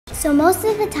So most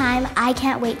of the time, I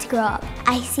can't wait to grow up.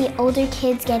 I see older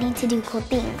kids getting to do cool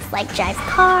things like drive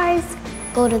cars,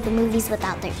 go to the movies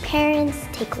without their parents,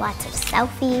 take lots of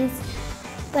selfies.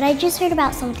 But I just heard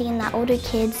about something that older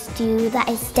kids do that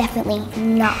is definitely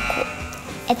not cool.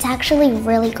 It's actually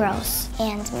really gross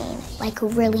and mean, like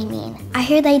really mean. I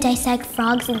hear they dissect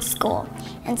frogs in school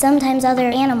and sometimes other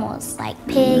animals like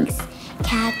pigs,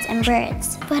 cats, and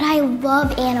birds. But I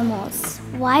love animals.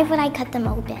 Why would I cut them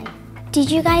open? Did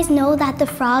you guys know that the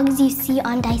frogs you see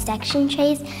on dissection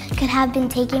trays could have been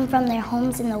taken from their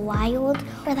homes in the wild?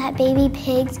 Or that baby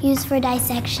pigs used for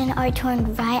dissection are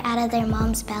torn right out of their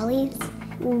mom's bellies?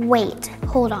 Wait,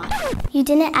 hold on. You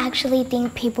didn't actually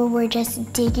think people were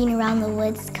just digging around the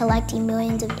woods collecting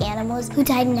millions of animals who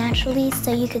died naturally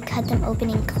so you could cut them open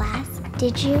in class?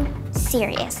 Did you?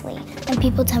 Seriously. And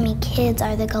people tell me kids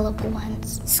are the gullible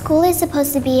ones. School is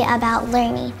supposed to be about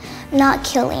learning, not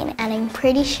killing, and I'm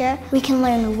pretty sure we can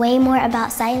learn way more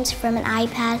about science from an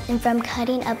iPad than from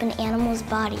cutting up an animal's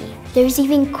body. There's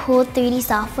even cool 3D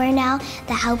software now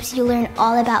that helps you learn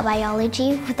all about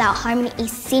biology without harming a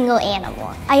single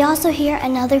animal. I also hear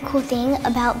another cool thing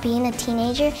about being a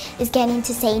teenager is getting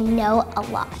to say no a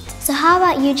lot. So how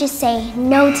about you just say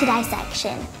no to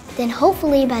dissection? Then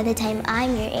hopefully by the time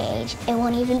I'm your age, it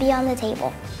won't even be on the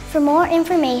table. For more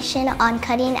information on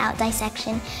cutting out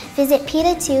dissection, visit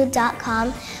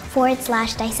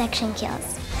PETA2.com/dissection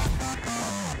kills.